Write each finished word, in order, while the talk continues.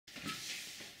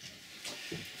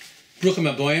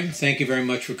Bruchim Aboyim, thank you very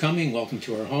much for coming. Welcome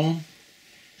to our home.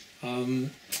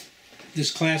 This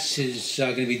class is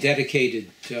going to be dedicated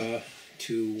to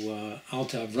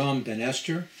Alta Avram ben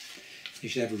Esther. You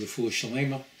should have a refuah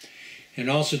shalema. And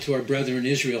also to our brethren in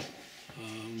Israel.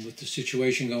 With the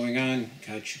situation going on,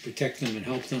 God should protect them and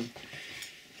help them.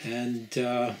 And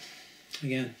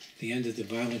again, the end of the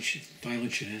violence should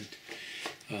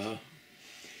end.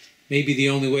 Maybe the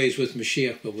only way is with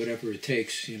Mashiach, but whatever it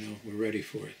takes, we're ready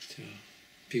for it.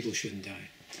 People shouldn't die.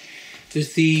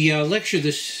 The lecture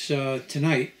this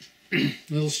tonight, a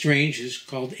little strange, is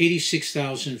called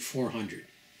 86,400.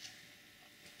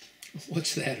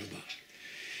 What's that about?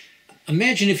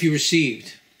 Imagine if you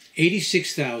received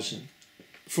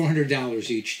 $86,400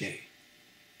 each day.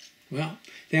 Well,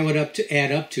 that would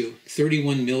add up to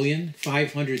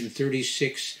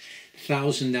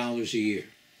 $31,536,000 a year.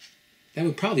 That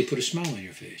would probably put a smile on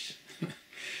your face.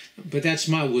 But that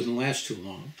smile wouldn't last too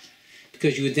long,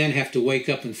 because you would then have to wake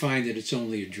up and find that it's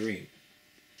only a dream.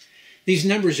 These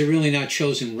numbers are really not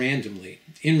chosen randomly.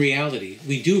 In reality,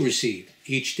 we do receive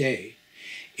each day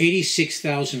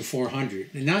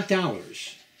 86,400, and not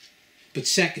dollars, but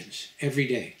seconds every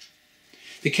day.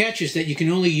 The catch is that you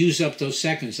can only use up those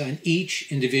seconds on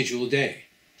each individual day.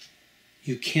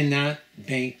 You cannot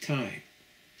bank time.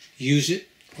 Use it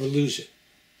or lose it.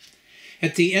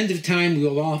 At the end of time, we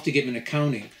will all have to give an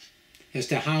accounting as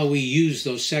to how we use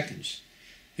those seconds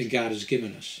that God has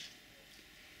given us.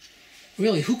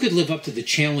 Really, who could live up to the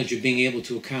challenge of being able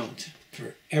to account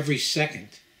for every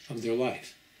second of their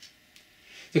life?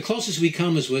 The closest we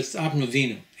come is with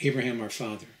Avraham, Abraham our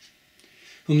father,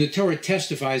 whom the Torah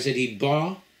testifies that he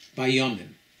ba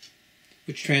bayomim,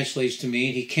 which translates to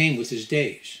mean he came with his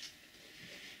days.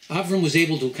 Avram was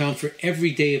able to account for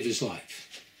every day of his life.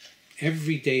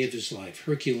 Every day of his life,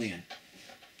 Herculean.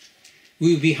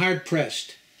 We would be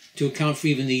hard-pressed to account for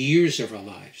even the years of our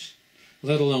lives,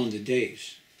 let alone the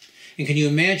days. And can you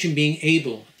imagine being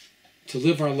able to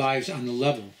live our lives on the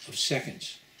level of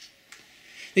seconds?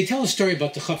 They tell a story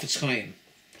about the Chafetz Chaim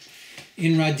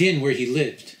in Radin, where he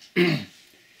lived,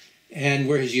 and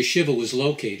where his yeshiva was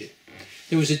located.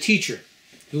 There was a teacher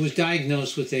who was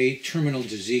diagnosed with a terminal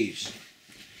disease.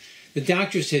 The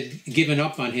doctors had given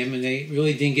up on him, and they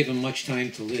really didn't give him much time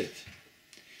to live.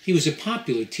 He was a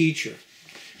popular teacher,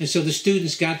 and so the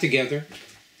students got together,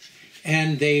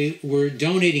 and they were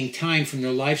donating time from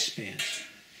their lifespans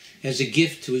as a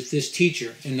gift to this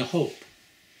teacher in the hope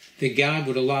that God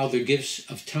would allow their gifts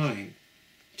of time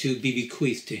to be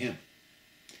bequeathed to him.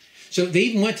 So they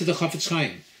even went to the Chafetz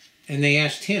Chaim, and they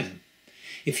asked him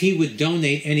if he would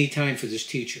donate any time for this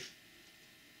teacher.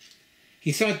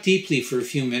 He thought deeply for a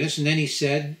few minutes, and then he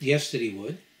said yes, that he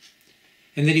would,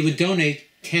 and that he would donate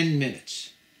 10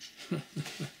 minutes.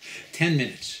 10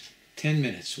 minutes. 10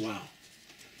 minutes, wow.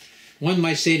 One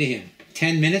might say to him,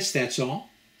 10 minutes, that's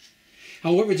all?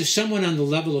 However, to someone on the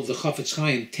level of the Chafetz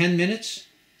Chaim, 10 minutes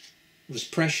was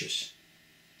precious.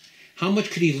 How much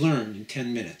could he learn in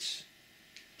 10 minutes?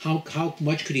 How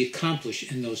much could he accomplish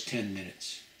in those 10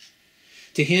 minutes?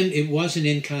 To him, it wasn't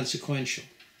inconsequential.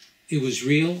 It was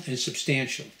real and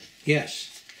substantial. Yes,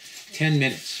 10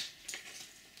 minutes.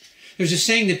 There's a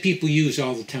saying that people use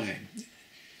all the time.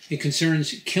 It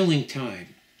concerns killing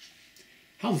time.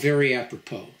 How very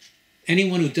apropos.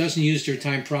 Anyone who doesn't use their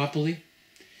time properly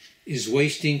is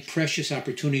wasting precious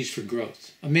opportunities for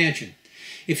growth. Imagine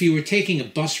if you were taking a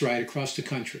bus ride across the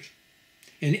country,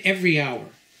 and every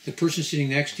hour the person sitting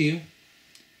next to you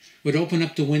would open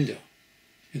up the window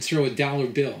and throw a dollar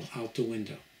bill out the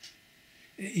window.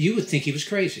 You would think he was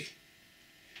crazy.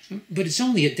 But it's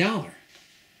only $1.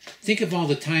 Think of all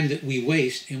the time that we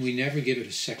waste and we never give it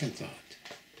a second thought.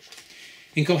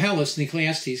 In Koheles, in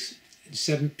Ecclesiastes,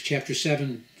 chapter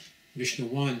 7, Mishnah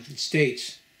 1, it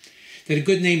states that a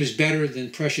good name is better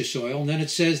than precious oil. And then it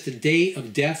says the day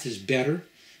of death is better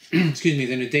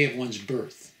than a day of one's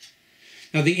birth.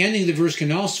 Now the ending of the verse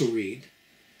can also read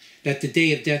that the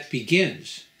day of death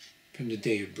begins from the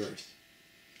day of birth.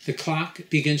 The clock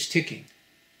begins ticking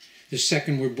the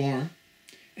second we're born,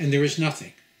 and there is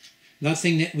nothing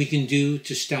that we can do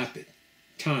to stop it.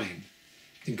 Time,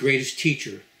 the greatest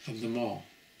teacher of them all.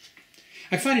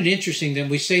 I find it interesting that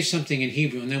we say something in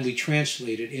Hebrew and then we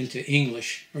translate it into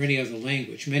English or any other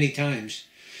language. Many times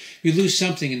we lose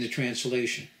something in the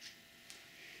translation.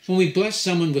 When we bless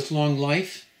someone with long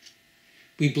life,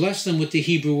 we bless them with the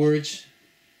Hebrew words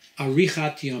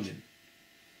arichat yomim,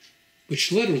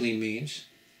 which literally means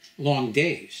long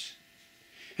days.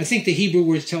 I think the Hebrew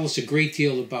words tell us a great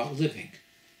deal about living.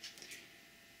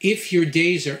 If your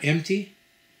days are empty,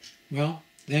 well,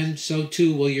 then so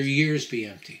too will your years be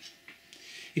empty.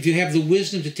 If you have the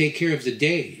wisdom to take care of the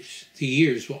days the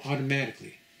years will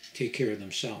automatically take care of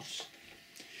themselves.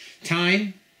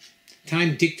 Time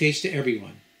dictates to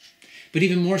everyone, but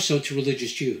even more so to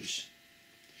religious Jews.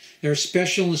 There are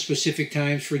special and specific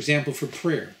times, for example, for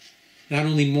prayer, not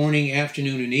only morning,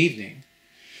 afternoon, and evening,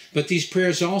 but these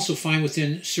prayers also find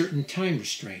within certain time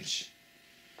restraints.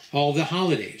 All the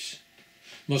holidays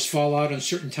must fall out on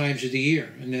certain times of the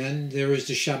year, and then there is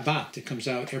the Shabbat that comes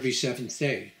out every seventh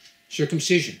day.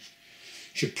 Circumcision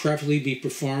should preferably be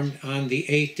performed on the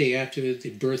 8th day after the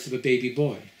birth of a baby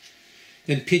boy.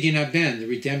 Then Pidyon Haben, the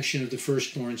redemption of the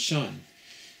firstborn son,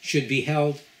 should be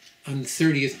held on the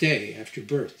 30th day after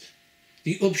birth.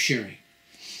 The upshearing,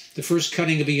 the first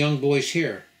cutting of a young boy's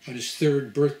hair on his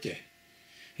 3rd birthday.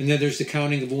 And then there's the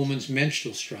counting of a woman's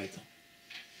menstrual cycle.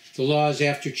 The laws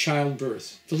after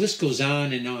childbirth. The list goes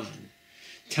on and on.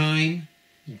 Time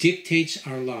dictates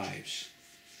our lives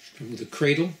from the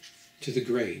cradle to the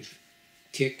grave.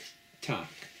 Tick, tock,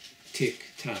 tick,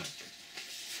 tock.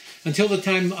 Until the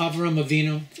time of Avraham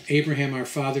Avinu, Abraham our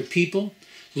father, people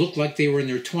looked like they were in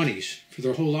their 20s for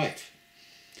their whole life.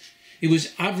 It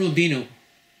was Avraham Avinu,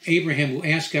 Abraham, who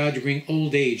asked God to bring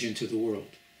old age into the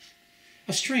world.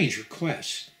 A strange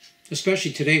request,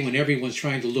 especially today when everyone's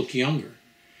trying to look younger.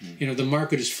 You know, the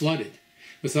market is flooded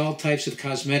with all types of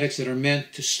cosmetics that are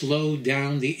meant to slow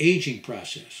down the aging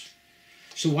process.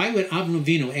 So why would Avraham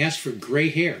Avinu ask for gray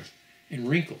hair and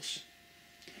wrinkles?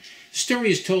 The story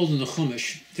is told in the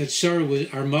Chumash that Sarah,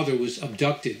 our mother, was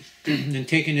abducted and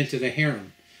taken into the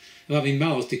harem of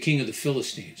Avimelech, the king of the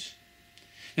Philistines.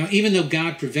 Now, even though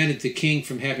God prevented the king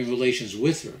from having relations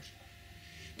with her,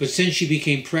 but since she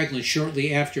became pregnant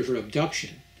shortly after her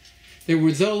abduction, there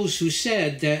were those who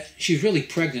said that she's really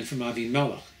pregnant from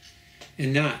Avimelech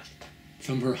and not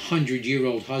from her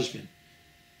 100-year-old husband,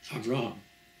 Abraham.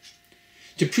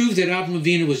 To prove that Avraham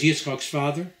Avinu was Yitzchak's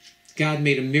father, God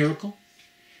made a miracle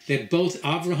that both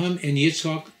Avraham and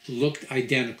Yitzchak looked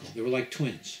identical. They were like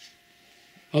twins.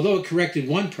 Although it corrected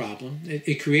one problem,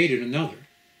 it created another.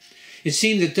 It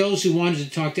seemed that those who wanted to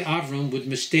talk to Avraham would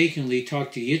mistakenly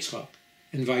talk to Yitzchak,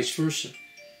 and vice versa.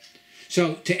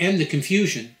 So, to end the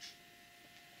confusion,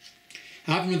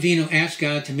 Avraham Avinu asked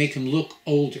God to make him look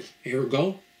older,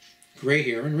 ergo, gray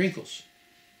hair and wrinkles.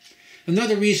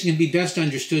 Another reason can be best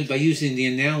understood by using the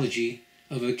analogy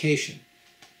of a vacation.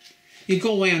 You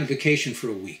go away on a vacation for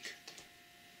a week.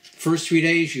 First 3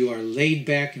 days, you are laid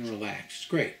back and relaxed. It's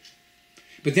great.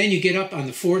 But then you get up on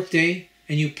the 4th day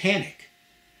and you panic.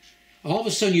 All of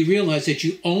a sudden you realize that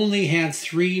you only have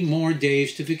 3 more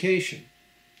days to vacation.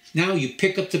 Now you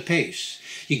pick up the pace.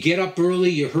 You get up early,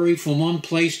 you hurry from one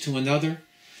place to another.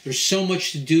 There's so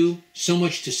much to do, so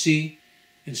much to see,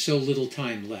 and so little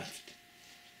time left.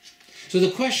 So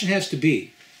the question has to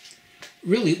be,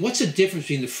 really, what's the difference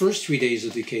between the first 3 days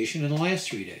of vacation and the last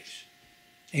 3 days?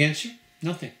 Answer,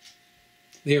 nothing.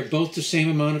 They are both the same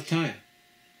amount of time.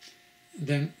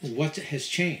 Then what has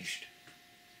changed?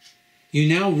 You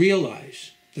now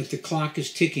realize that the clock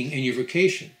is ticking and your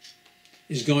vacation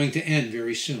is going to end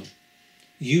very soon.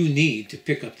 You need to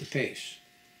pick up the pace.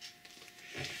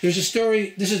 There's a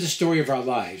story, this is the story of our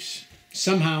lives.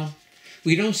 Somehow,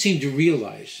 we don't seem to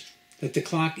realize that the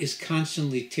clock is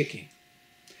constantly ticking.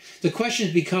 The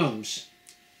question becomes,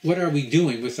 what are we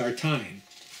doing with our time,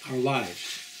 our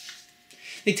lives?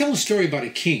 They tell a story about a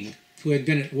king who had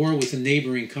been at war with a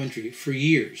neighboring country for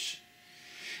years.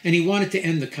 And he wanted to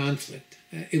end the conflict.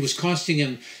 It was costing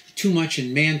him too much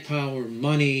in manpower,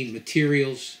 money,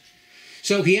 materials.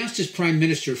 So he asked his prime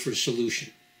minister for a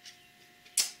solution.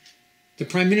 The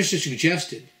prime minister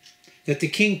suggested that the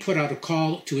king put out a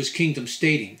call to his kingdom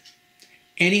stating,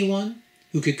 anyone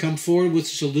who could come forward with a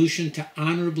solution to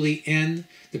honorably end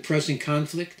the present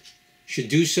conflict should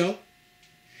do so,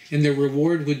 and their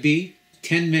reward would be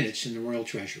 10 minutes in the royal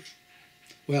treasury.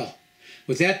 Well,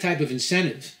 with that type of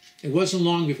incentive, it wasn't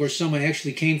long before someone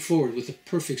actually came forward with a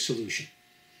perfect solution.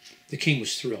 The king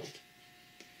was thrilled.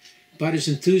 But his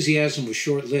enthusiasm was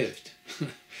short-lived.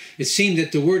 It seemed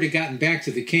that the word had gotten back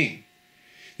to the king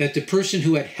that the person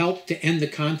who had helped to end the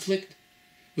conflict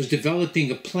was developing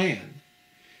a plan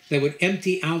that would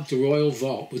empty out the royal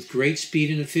vault with great speed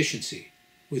and efficiency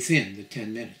within the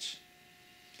 10 minutes.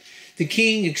 The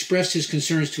king expressed his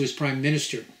concerns to his prime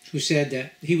minister, who said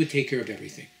that he would take care of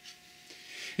everything.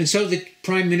 And so the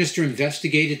prime minister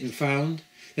investigated and found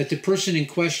that the person in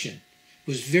question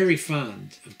was very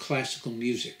fond of classical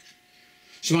music.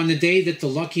 So on the day that the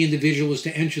lucky individual was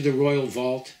to enter the royal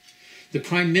vault, the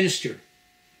prime minister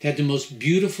had the most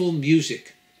beautiful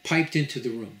music piped into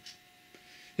the room.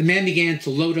 The man began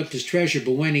to load up his treasure,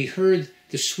 but when he heard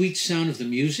the sweet sound of the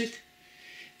music,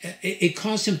 it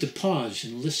caused him to pause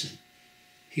and listen.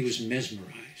 He was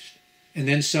mesmerized. And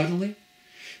then suddenly,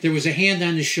 there was a hand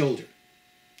on his shoulder.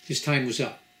 His time was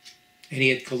up. And he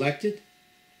had collected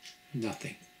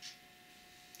nothing.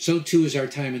 So too is our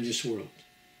time in this world.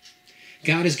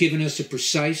 God has given us a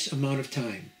precise amount of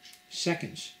time,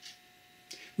 seconds.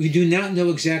 We do not know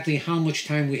exactly how much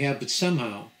time we have, but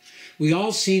somehow we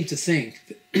all seem to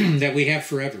think that we have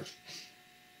forever.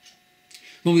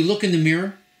 When we look in the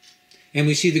mirror and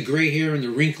we see the gray hair and the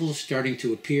wrinkles starting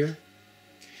to appear,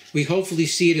 we hopefully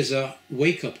see it as a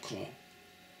wake-up call.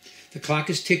 The clock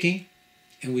is ticking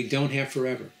and we don't have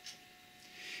forever.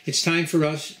 It's time for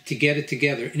us to get it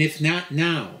together, and if not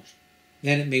now,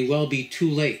 then it may well be too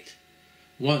late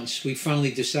once we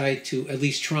finally decide to at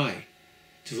least try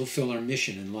to fulfill our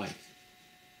mission in life.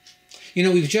 You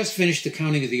know, we've just finished the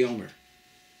counting of the Omer,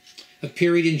 a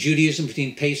period in Judaism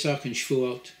between Pesach and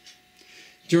Shavuot.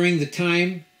 During the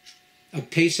time of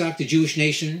Pesach, the Jewish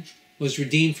nation was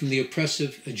redeemed from the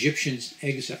oppressive Egyptian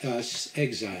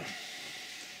exile.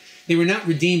 They were not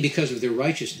redeemed because of their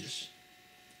righteousness.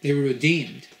 They were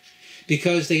redeemed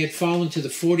because they had fallen to the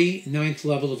 49th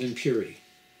level of impurity.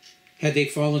 Had they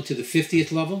fallen to the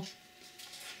 50th level,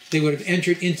 they would have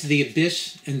entered into the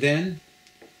abyss, and then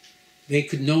they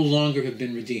could no longer have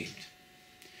been redeemed.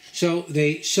 So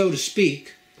they, so to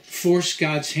speak, forced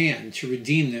God's hand to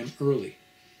redeem them early.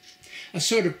 A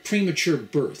sort of premature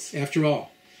birth. After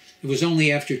all, it was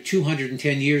only after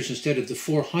 210 years instead of the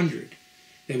 400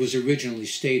 that was originally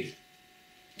stated.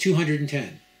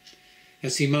 210.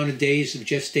 That's the amount of days of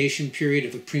gestation period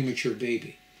of a premature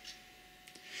baby.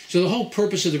 So the whole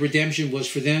purpose of the redemption was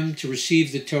for them to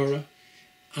receive the Torah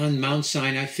on Mount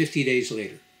Sinai 50 days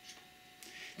later.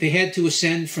 They had to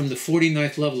ascend from the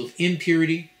 49th level of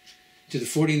impurity to the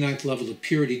 49th level of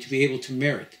purity to be able to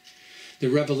merit the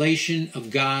revelation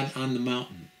of God on the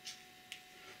mountain.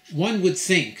 One would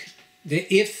think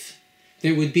that if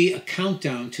there would be a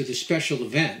countdown to the special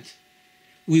event,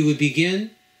 we would begin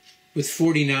with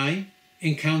 49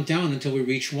 and count down until we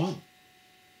reach 1.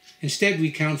 Instead,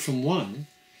 we count from 1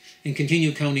 and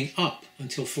continue counting up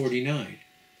until 49.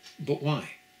 But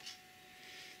why?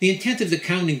 The intent of the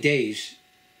counting days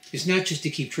is not just to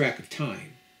keep track of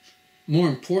time. More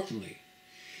importantly,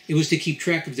 it was to keep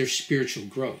track of their spiritual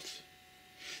growth.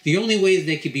 The only way that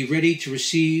they could be ready to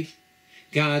receive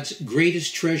God's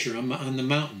greatest treasure on the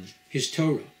mountain, his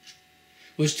Torah,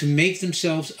 was to make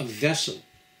themselves a vessel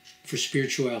for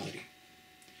spirituality,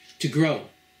 to grow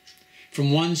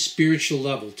from one spiritual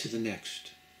level to the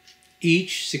next.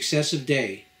 Each successive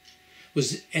day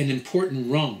was an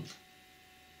important rung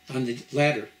on the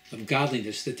ladder of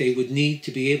godliness that they would need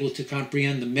to be able to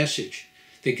comprehend the message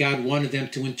that God wanted them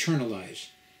to internalize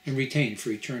and retain for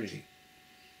eternity.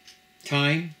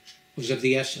 Time was of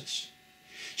the essence.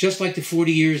 Just like the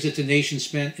 40 years that the nation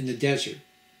spent in the desert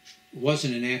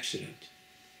wasn't an accident.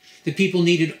 The people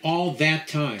needed all that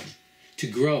time to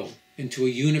grow into a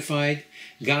unified,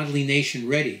 godly nation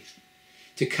ready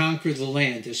to conquer the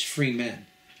land as free men.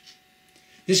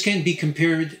 This can be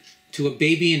compared to a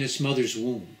baby in its mother's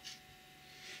womb.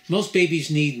 Most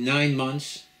babies need 9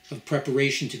 months of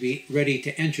preparation to be ready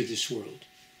to enter this world.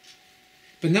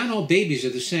 But not all babies are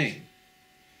the same.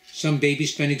 Some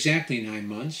babies spend exactly 9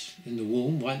 months in the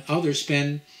womb, while others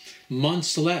spend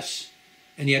months less,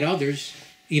 and yet others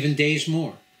even days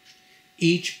more.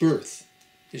 Each birth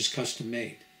is custom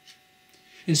made.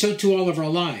 And so too all of our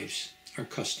lives are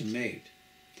custom made.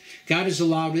 God has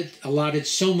allotted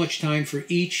so much time for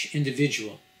each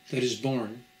individual that is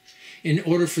born in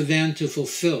order for them to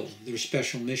fulfill their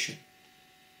special mission.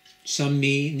 Some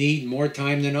may need more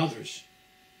time than others.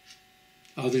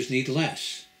 Others need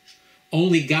less.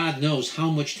 Only God knows how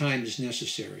much time is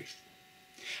necessary.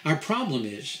 Our problem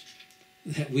is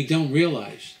that we don't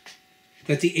realize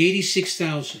that the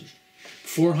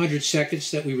 86,400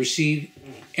 seconds that we receive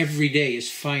every day is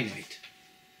finite.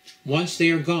 Once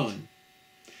they are gone,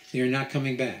 they are not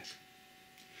coming back.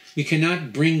 We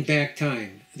cannot bring back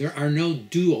time. There are no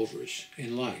do-overs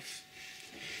in life.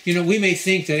 You know, we may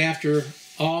think that after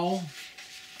all,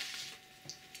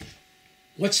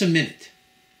 what's a minute?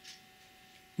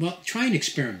 Well, try an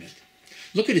experiment.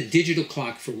 Look at a digital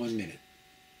clock for 1 minute.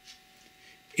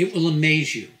 It will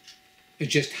amaze you at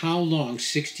just how long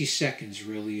 60 seconds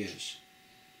really is.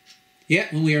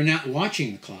 Yet, when we are not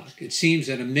watching the clock, it seems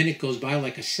that a minute goes by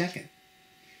like a second.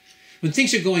 When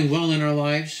things are going well in our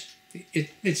lives,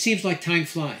 it seems like time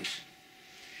flies.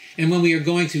 And when we are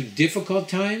going through difficult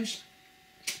times,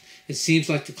 it seems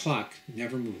like the clock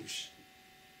never moves.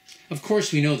 Of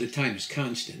course, we know that time is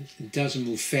constant. It doesn't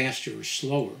move faster or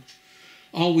slower.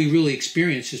 All we really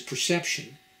experience is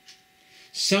perception.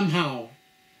 Somehow,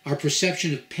 our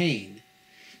perception of pain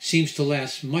seems to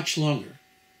last much longer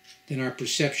than our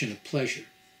perception of pleasure.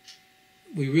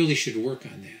 We really should work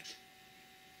on that.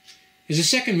 Is a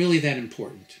second really that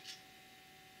important?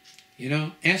 You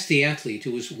know, ask the athlete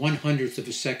who was 1/100th of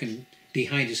a second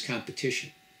behind his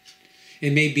competition.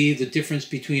 It may be the difference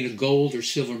between a gold or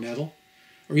silver medal,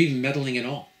 or even medaling at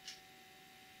all.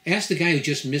 Ask the guy who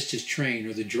just missed his train,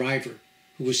 or the driver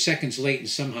who was seconds late and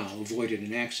somehow avoided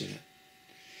an accident.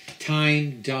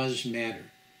 Time does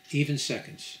matter, even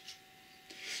seconds.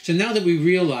 So now that we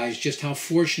realize just how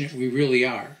fortunate we really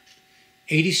are,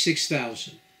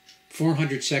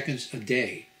 86,400 seconds a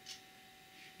day,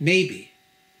 maybe,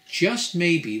 just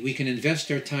maybe, we can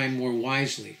invest our time more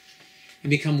wisely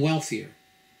and become wealthier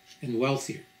and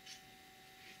wealthier.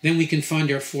 Then we can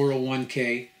fund our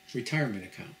 401k retirement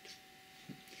account.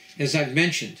 As I've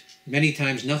mentioned many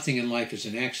times, nothing in life is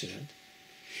an accident.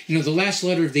 You know, the last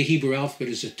letter of the Hebrew alphabet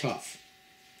is a Tuf,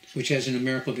 which has a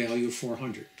numerical value of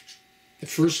 400. The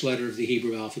first letter of the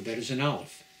Hebrew alphabet is an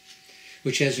Aleph,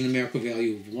 which has a numerical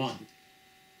value of 1.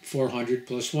 400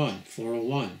 plus 1,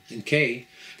 401. And K,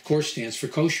 of course, stands for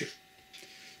kosher.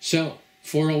 So,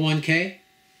 401k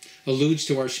alludes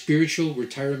to our spiritual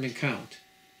retirement account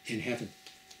in heaven.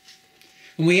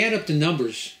 When we add up the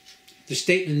numbers, the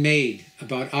statement made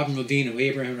about Avram Avinu,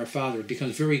 Abraham our father,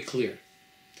 becomes very clear.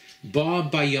 Ba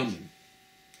Bayomim,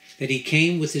 that he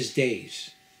came with his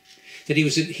days, that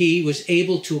he was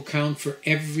able to account for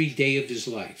every day of his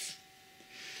life.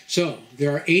 So,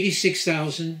 there are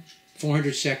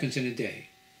 86,400 seconds in a day.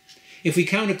 If we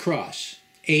count across,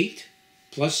 8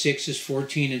 plus 6 is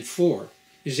 14 and 4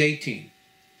 is 18.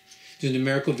 The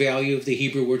numerical value of the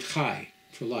Hebrew word chai,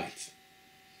 for life.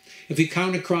 If we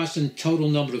count across the total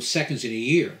number of seconds in a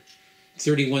year,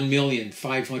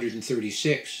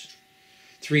 31,536.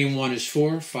 3 and 1 is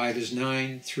 4, 5 is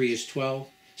 9, 3 is 12,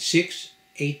 6,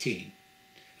 18.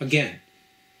 Again,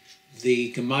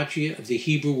 the gematria of the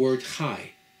Hebrew word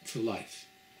chai, for life.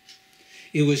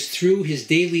 It was through his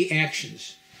daily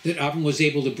actions that Avram was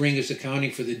able to bring his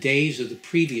accounting for the days of the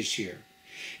previous year.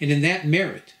 And in that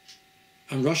merit,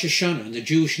 on Rosh Hashanah, on the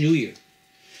Jewish New Year,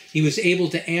 he was able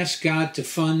to ask God to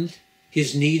fund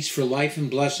his needs for life and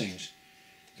blessings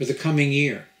for the coming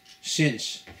year,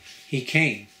 since he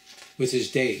came with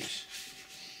his days.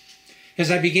 As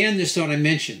I began this thought, I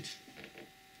mentioned,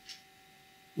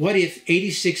 what if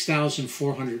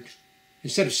 86,400,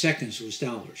 instead of seconds, was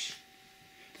dollars?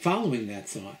 Following that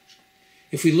thought,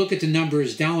 if we look at the number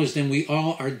as dollars, then we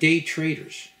all are day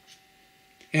traders.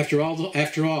 After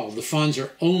all, the funds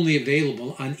are only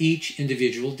available on each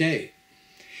individual day.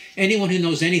 Anyone who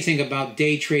knows anything about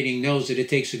day trading knows that it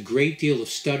takes a great deal of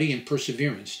study and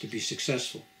perseverance to be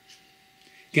successful.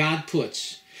 God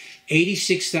puts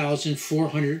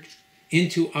 86,400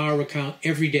 into our account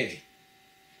every day.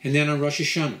 And then on Rosh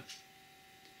Hashanah,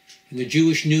 in the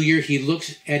Jewish New Year, he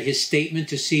looks at his statement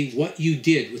to see what you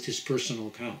did with his personal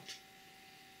account.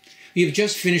 We have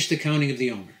just finished the counting of the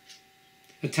Omer,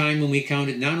 a time when we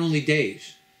counted not only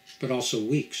days, but also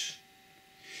weeks.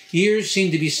 Years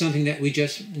seem to be something that we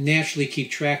just naturally keep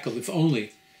track of, if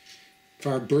only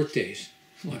for our birthdays.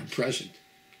 What a present.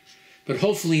 But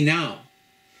hopefully now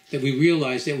that we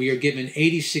realize that we are given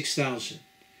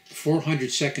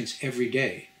 86,400 seconds every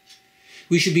day,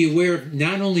 we should be aware of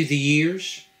not only the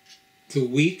years, the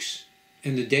weeks,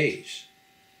 and the days,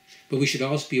 but we should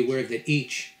also be aware that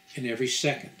each and every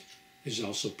second is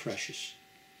also precious.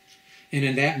 And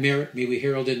in that merit, may we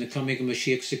herald in the coming of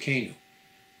Mashiach Tzidkenu,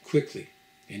 quickly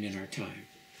and in our time.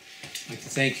 I'd like to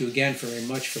thank you again very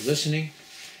much for listening.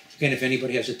 Again, if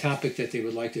anybody has a topic that they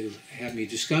would like to have me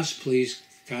discuss, please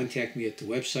contact me at the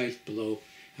website below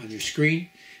on your screen,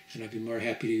 and I'd be more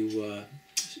happy to,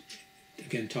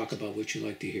 again, talk about what you'd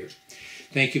like to hear.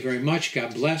 Thank you very much.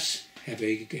 God bless. Have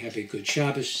a good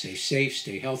Shabbos. Stay safe.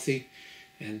 Stay healthy.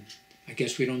 And I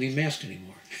guess we don't need masks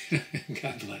anymore.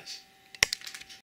 God bless.